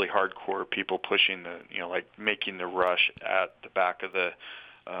the really hardcore people pushing like making the rush at the back of the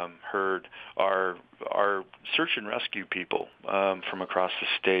herd are search and rescue people from across the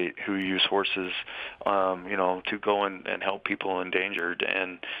state who use horses, to go and help people endangered,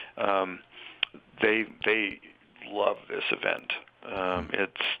 and they love this event.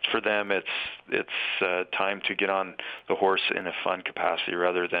 It's for them. It's time to get on the horse in a fun capacity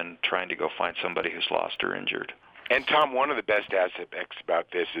rather than trying to go find somebody who's lost or injured. And Tom, one of the best aspects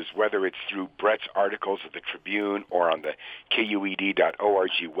about this is whether it's through Brett's articles at the Tribune or on the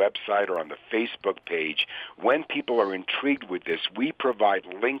KUED.org website or on the Facebook page, when people are intrigued with this, we provide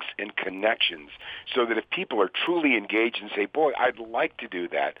links and connections so that if people are truly engaged and say, boy, I'd like to do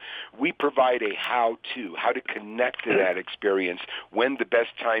that, we provide a how to connect to that experience, when the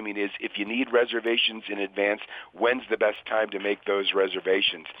best timing is. If you need reservations in advance, when's the best time to make those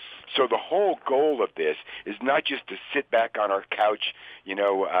reservations? So the whole goal of this is not just to sit back on our couch,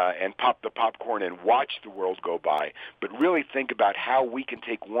 and pop the popcorn and watch the world go by, but really think about how we can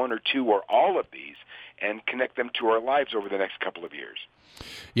take one or two or all of these and connect them to our lives over the next couple of years.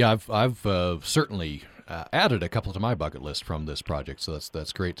 Yeah, I've certainly added a couple to my bucket list from this project, so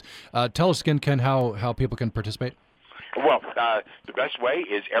that's great. Tell us again, Ken, how people can participate. Well, the best way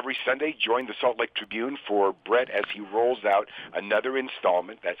is every Sunday, join the Salt Lake Tribune for Brett as he rolls out another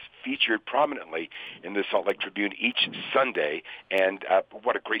installment that's featured prominently in the Salt Lake Tribune each Sunday, and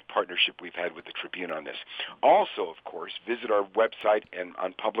what a great partnership we've had with the Tribune on this. Also, of course, visit our website and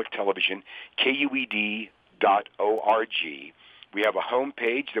on public television, KUED.org. We have a home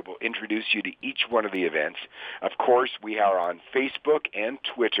page that will introduce you to each one of the events. Of course, we are on Facebook and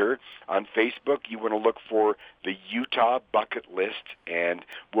Twitter. On Facebook, you want to look for the Utah Bucket List, and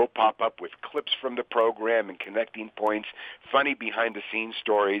we'll pop up with clips from the program and connecting points, funny behind-the-scenes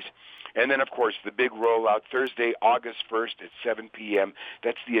stories. And then, of course, the big rollout Thursday, August 1st at 7 p.m.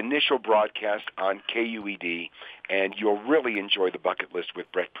 That's the initial broadcast on KUED, and you'll really enjoy the bucket list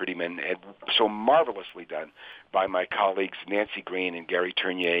with Brett Prettyman, and so marvelously done by my colleagues Nancy Green and Gary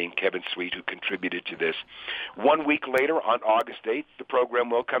Tournier and Kevin Sweet, who contributed to this. 1 week later, on August 8th, the program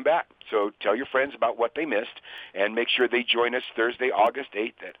will come back. So tell your friends about what they missed, and make sure they join us Thursday, August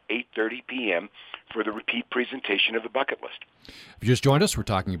 8th at 8:30 p.m. for the repeat presentation of the bucket list. If you just joined us, we're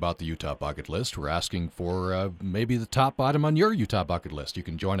talking about the Utah bucket list. We're asking for maybe the top item on your Utah bucket list. You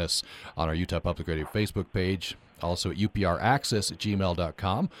can join us on our Utah Public Radio Facebook page, also at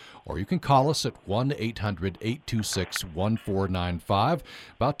upraccess@gmail.com, or you can call us at 1-800-826-1495.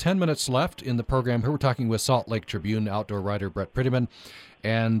 About 10 minutes left in the program here. We're talking with Salt Lake Tribune outdoor writer Brett Prettyman,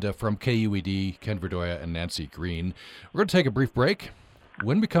 and from KUED, Ken Verdoya and Nancy Green. We're going to take a brief break.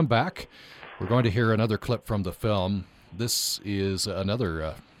 When we come back, we're going to hear another clip from the film this is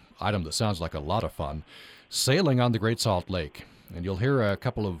another item that sounds like a lot of fun, sailing on the Great Salt Lake. And you'll hear a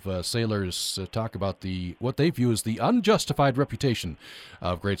couple of sailors talk about what they view as the unjustified reputation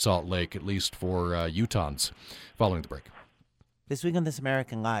of Great Salt Lake, at least for Utahns, following the break. This week on This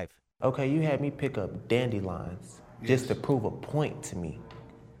American Life. Okay, you had me pick up dandelions just to prove a point to me.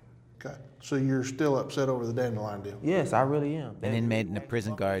 Okay, so you're still upset over the dandelion deal? Yes, I really am. An inmate and a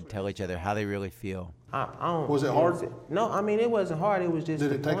prison guard tell each other how they really feel. I don't. Was it hard? No, I mean, it wasn't hard. It was just.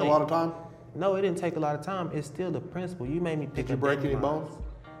 Did it take a lot of time? No, it didn't take a lot of time. It's still the principle. You made me pick up. Did you break any bones?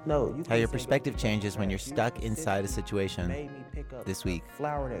 No. How your perspective changes when you're stuck inside a situation. This week.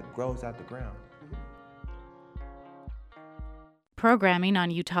 Flower that grows out the ground. Programming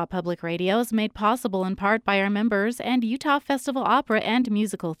on Utah Public Radio is made possible in part by our members and Utah Festival Opera and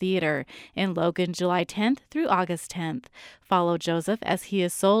Musical Theater in Logan, July 10th through August 10th. Follow Joseph as he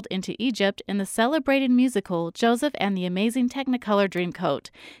is sold into Egypt in the celebrated musical Joseph and the Amazing Technicolor Dreamcoat.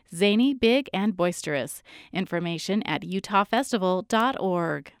 Zany, big, and boisterous. Information at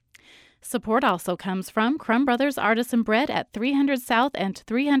utahfestival.org. Support also comes from Crumb Brothers Artisan Bread at 300 South and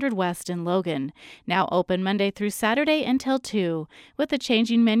 300 West in Logan. Now open Monday through Saturday until 2, with a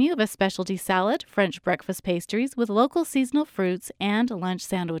changing menu of a specialty salad, French breakfast pastries with local seasonal fruits, and lunch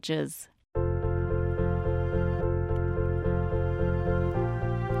sandwiches.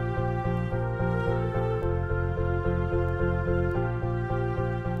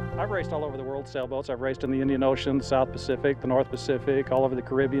 I've raced all over the world sailboats. I've raced in the Indian Ocean, the South Pacific, the North Pacific, all over the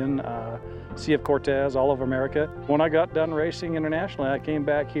Caribbean, Sea of Cortez, all over America. When I got done racing internationally, I came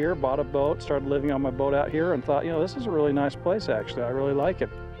back here, bought a boat, started living on my boat out here, and thought, this is a really nice place, actually. I really like it.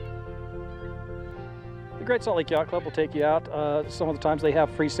 The Great Salt Lake Yacht Club will take you out. Some of the times they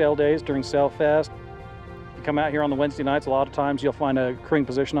have free sail days during SailFest. You come out here on the Wednesday nights, a lot of times you'll find a crewing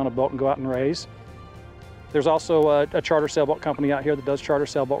position on a boat and go out and race. There's also a charter sailboat company out here that does charter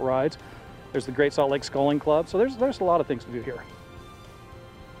sailboat rides. There's the Great Salt Lake Sculling Club, so there's a lot of things to do here.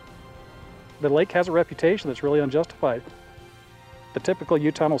 The lake has a reputation that's really unjustified. The typical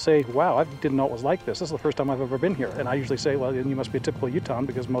Utahn will say, wow, I didn't know it was like this. This is the first time I've ever been here. And I usually say, well, you must be a typical Utahn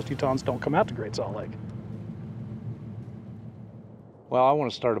because most Utahns don't come out to Great Salt Lake. Well, I want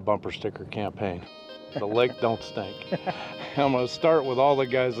to start a bumper sticker campaign. The lake don't stink. I'm going to start with all the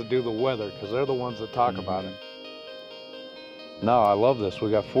guys that do the weather because they're the ones that talk about it. No, I love this.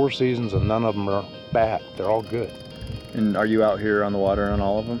 We got 4 seasons and none of them are bad. They're all good. And are you out here on the water on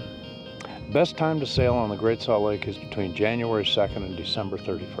all of them? Best time to sail on the Great Salt Lake is between January 2nd and December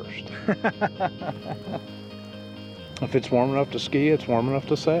 31st. If it's warm enough to ski, it's warm enough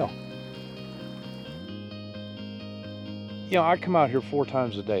to sail. I come out here 4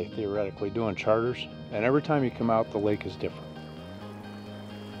 times a day, theoretically, doing charters, and every time you come out, the lake is different.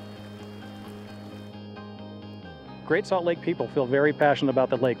 Great Salt Lake people feel very passionate about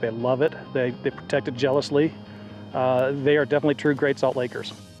the lake. They love it. They protect it jealously. They are definitely true Great Salt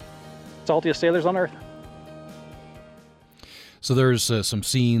Lakers. Saltiest sailors on earth. So there's some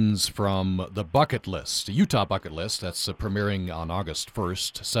scenes from the Bucket List, the Utah Bucket List. That's premiering on August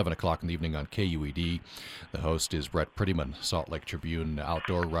 1st, 7 o'clock in the evening on KUED. The host is Brett Prettyman, Salt Lake Tribune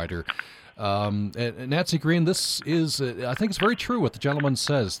outdoor writer. And Nancy Green, this is, I think it's very true what the gentleman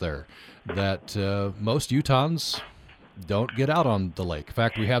says there, that most Utahns don't get out on the lake. In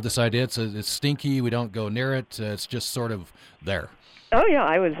fact, we have this idea, it's stinky, we don't go near it, it's just sort of there. Oh, yeah,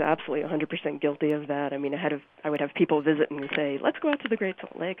 I was absolutely 100% guilty of that. I mean, I would have people visit and say, let's go out to the Great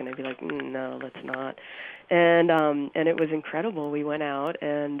Salt Lake, and I'd be like, no, let's not. And it was incredible. We went out,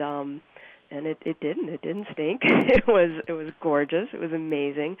 and it didn't stink. It was gorgeous. It was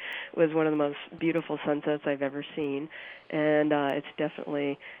amazing. It was one of the most beautiful sunsets I've ever seen, and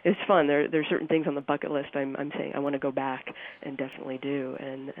it's fun. There's certain things on the bucket list I'm saying I want to go back and definitely do,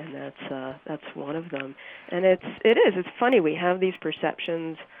 and that's one of them. And it's funny, we have these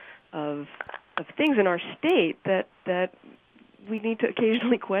perceptions of things in our state that we need to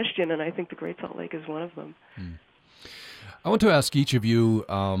occasionally question, and I think the Great Salt Lake is one of them. I want to ask each of you,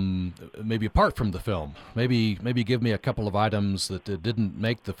 maybe apart from the film, maybe give me a couple of items that didn't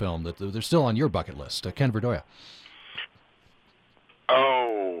make the film, that they're still on your bucket list. Ken Verdoya.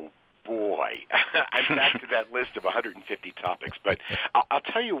 Oh, boy. I'm back to that list of 150 topics. But I'll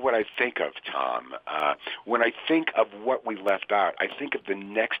tell you what I think of, Tom. When I think of what we left out, I think of the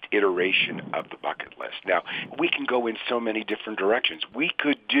next iteration of the bucket list. Now, we can go in so many different directions. We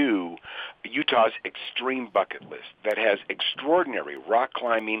could do Utah's extreme bucket list that has extraordinary rock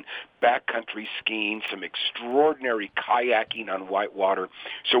climbing, backcountry skiing, some extraordinary kayaking on whitewater.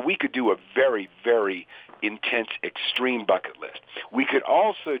 So we could do a very, very intense extreme bucket list. We could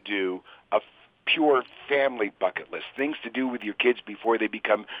also do pure family bucket list, things to do with your kids before they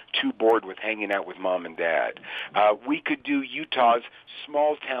become too bored with hanging out with mom and dad. We could do Utah's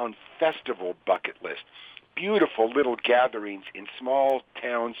small town festival bucket list. Beautiful little gatherings in small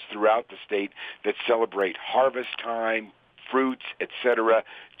towns throughout the state that celebrate harvest time, fruits, etc.,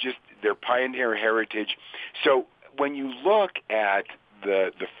 just their pioneer heritage. So when you look at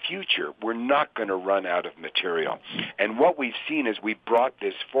the future, we're not going to run out of material. And what we've seen as we brought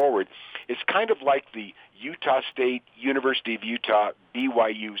this forward is kind of like the Utah State, University of Utah,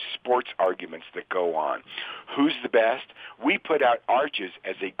 BYU sports arguments that go on. Who's the best? We put out Arches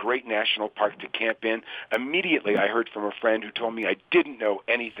as a great national park to camp in. Immediately I heard from a friend who told me I didn't know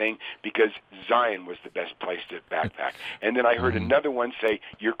anything because Zion was the best place to backpack. And then I heard another one say,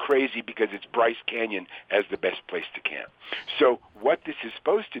 you're crazy because it's Bryce Canyon as the best place to camp. So what this is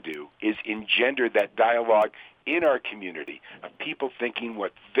supposed to do is engender that dialogue in our community of people thinking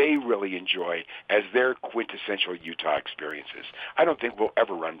what they really enjoy as their quintessential Utah experiences. I don't think we'll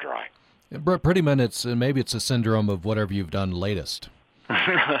ever run dry. Brett Prettyman, maybe it's a syndrome of whatever you've done latest.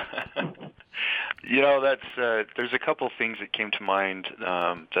 That's there's a couple things that came to mind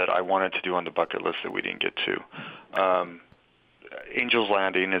that I wanted to do on the bucket list that we didn't get to. Angel's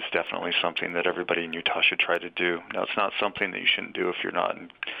Landing is definitely something that everybody in Utah should try to do. Now, it's not something that you shouldn't do if you're not in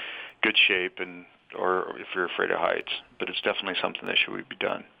good shape or if you're afraid of heights, but it's definitely something that should be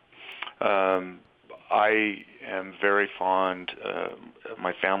done. I am very fond of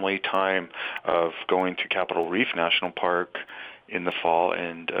my family time of going to Capitol Reef National Park in the fall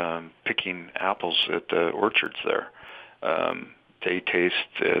and picking apples at the orchards there. They taste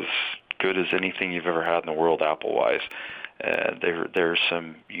as good as anything you've ever had in the world apple-wise. There's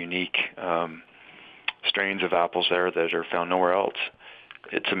some unique strains of apples there that are found nowhere else.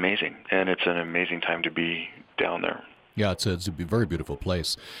 It's amazing, and it's an amazing time to be down there. Yeah, it's a very beautiful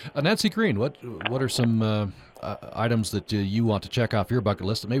place. Nancy Green, what are some items that you want to check off your bucket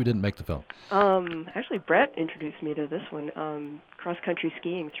list that maybe didn't make the film? Actually, Brett introduced me to this one, cross-country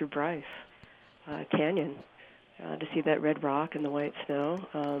skiing through Bryce Canyon to see that red rock and the white snow.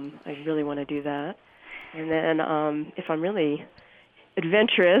 I really want to do that. And then if I'm really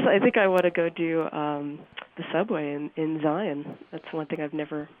adventurous, I think I want to go do the subway in Zion. That's one thing I've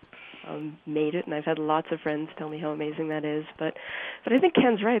never made it, and I've had lots of friends tell me how amazing that is. But I think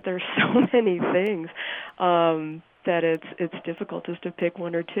Ken's right. There are so many things that it's difficult just to pick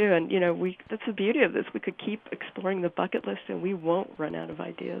one or two. And that's the beauty of this. We could keep exploring the bucket list, and we won't run out of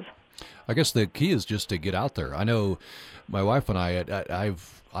ideas. I guess the key is just to get out there. I know my wife and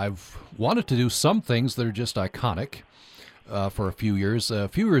I've wanted to do some things that are just iconic. For a few years. A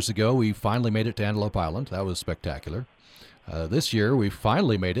few years ago, we finally made it to Antelope Island. That was spectacular. This year, we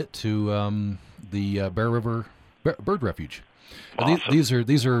finally made it to the Bear River Bird Refuge. Awesome.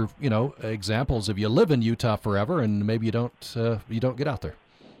 These are examples of you live in Utah forever, and maybe you don't get out there.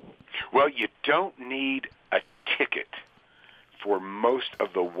 Well, you don't need a ticket for most of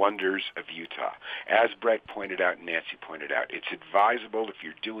the wonders of Utah. As Brett pointed out and Nancy pointed out, it's advisable if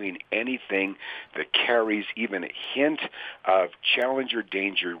you're doing anything that carries even a hint of challenge or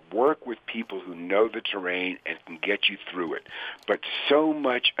danger, work with people who know the terrain and can get you through it. But so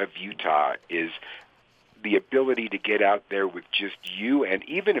much of Utah is the ability to get out there with just you, and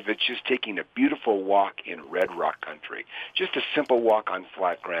even if it's just taking a beautiful walk in Red Rock country, just a simple walk on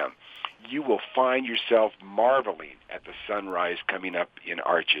flat ground, you will find yourself marveling at the sunrise coming up in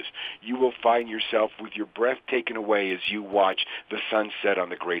Arches. You will find yourself with your breath taken away as you watch the sunset on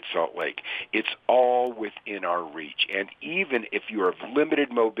the Great Salt Lake. It's all within our reach. And even if you are of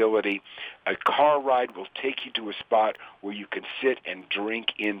limited mobility, a car ride will take you to a spot where you can sit and drink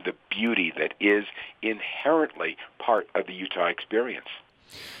in the beauty that is inherently part of the Utah experience.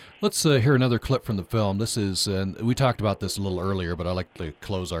 Let's hear another clip from the film. This is, we talked about this a little earlier, but I like to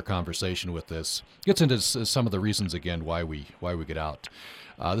close our conversation with this. Gets into some of the reasons again why we get out.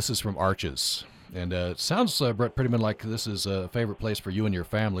 This is from Arches, and it sounds, Brett Prettyman, like this is a favorite place for you and your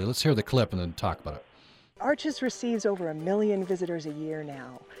family. Let's hear the clip and then talk about it. Arches receives over 1 million visitors a year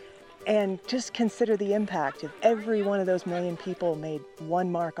now, and just consider the impact if every one of those 1 million people made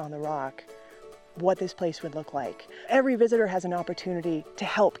one mark on the rock. What this place would look like. Every visitor has an opportunity to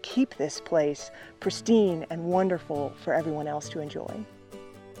help keep this place pristine and wonderful for everyone else to enjoy.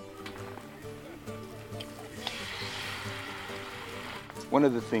 One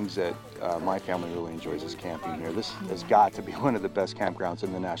of the things that my family really enjoys is camping here. This has got to be one of the best campgrounds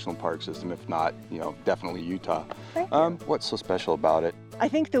in the national park system, if not, definitely Utah. What's so special about it? I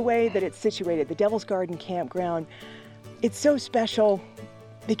think the way that it's situated, the Devil's Garden Campground, it's so special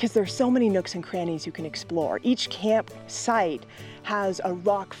because there's so many nooks and crannies you can explore. Each campsite has a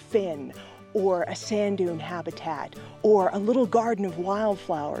rock fin or a sand dune habitat, or a little garden of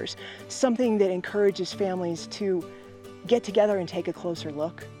wildflowers, something that encourages families to get together and take a closer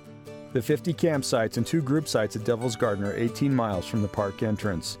look. The 50 campsites and 2 group sites at Devil's Garden are 18 miles from the park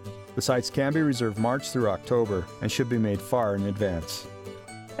entrance. The sites can be reserved March through October and should be made far in advance.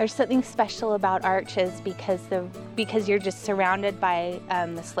 There's something special about Arches because you're just surrounded by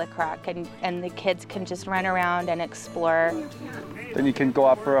the slick rock, and the kids can just run around and explore. Then you can go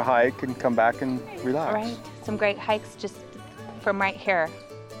out for a hike and come back and relax. Right, some great hikes just from right here.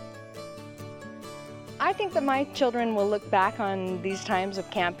 I think that my children will look back on these times of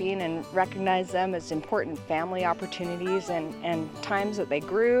camping and recognize them as important family opportunities and times that they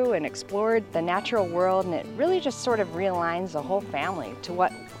grew and explored the natural world, and it really just sort of realigns the whole family to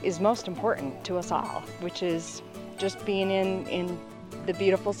what is most important to us all, which is just being in the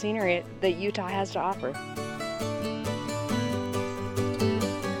beautiful scenery that Utah has to offer.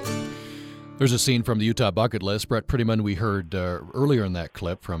 There's a scene from the Utah Bucket List. Brett Prettyman, we heard earlier in that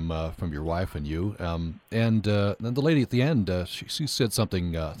clip from your wife and you. And then the lady at the end, she said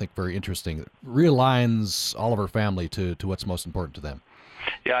something, I think, very interesting. That realigns all of her family to what's most important to them.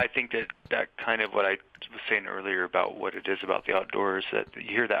 Yeah, I think that kind of what I was saying earlier about what it is about the outdoors, that you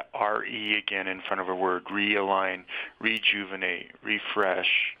hear that R-E again in front of a word, realign, rejuvenate, refresh.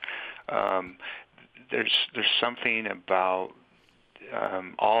 There's something about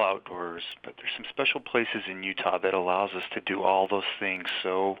all outdoors, but there's some special places in Utah that allows us to do all those things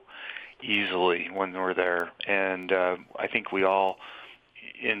so easily when we're there. And I think we all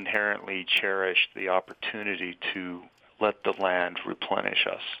inherently cherish the opportunity to let the land replenish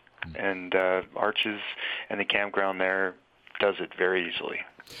us. And Arches and the campground there does it very easily.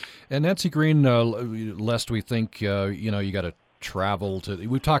 And Nancy Green, lest we think, you got to travel to.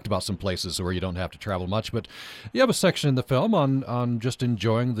 We've talked about some places where you don't have to travel much, but you have a section in the film on just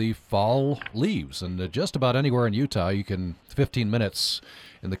enjoying the fall leaves, and just about anywhere in Utah, you can 15 minutes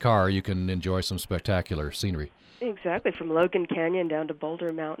in the car, you can enjoy some spectacular scenery. Exactly, from Logan Canyon down to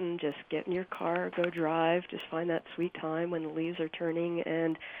Boulder Mountain, just get in your car, go drive, just find that sweet time when the leaves are turning,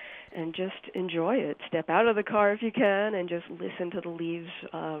 and just enjoy it. Step out of the car if you can, and just listen to the leaves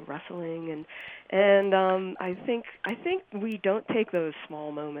rustling. And I think we don't take those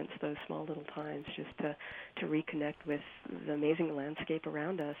small moments, those small little times, just to reconnect with the amazing landscape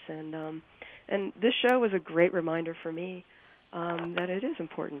around us. And this show was a great reminder for me that it is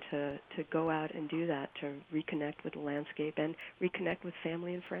important to go out and do that, to reconnect with the landscape and reconnect with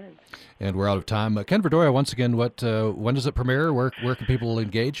family and friends. And we're out of time. Ken Verdoya, once again, when does it premiere? Where can people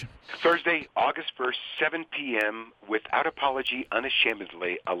engage? Thursday, August 1st, 7 p.m., without apology,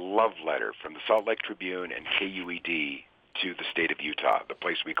 unashamedly, a love letter from the Salt Lake Tribune and KUED to the state of Utah, the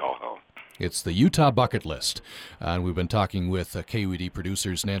place we call home. It's the Utah Bucket List, and we've been talking with KUED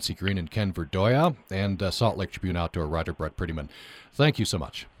producers Nancy Green and Ken Verdoya and Salt Lake Tribune outdoor writer Brett Prettyman. Thank you so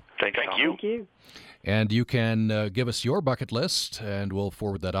much. Thank you. Thank you. And you can give us your bucket list, and we'll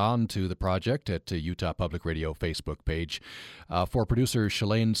forward that on to the project at the Utah Public Radio Facebook page. For producer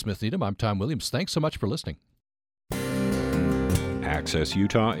Shalane Smith-Needham, I'm Tom Williams. Thanks so much for listening. Access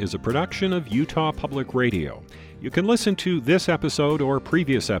Utah is a production of Utah Public Radio. You can listen to this episode or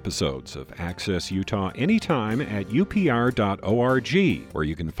previous episodes of Access Utah anytime at upr.org, where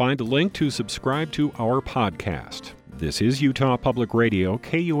you can find a link to subscribe to our podcast. This is Utah Public Radio,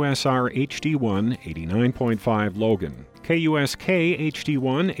 KUSR HD1 89.5 Logan, KUSK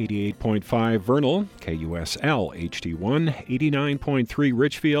HD1 88.5 Vernal, KUSL HD1 89.3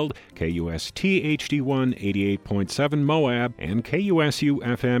 Richfield, KUST HD1 88.7 Moab, and KUSU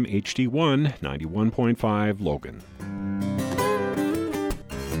FM HD1 91.5 Logan.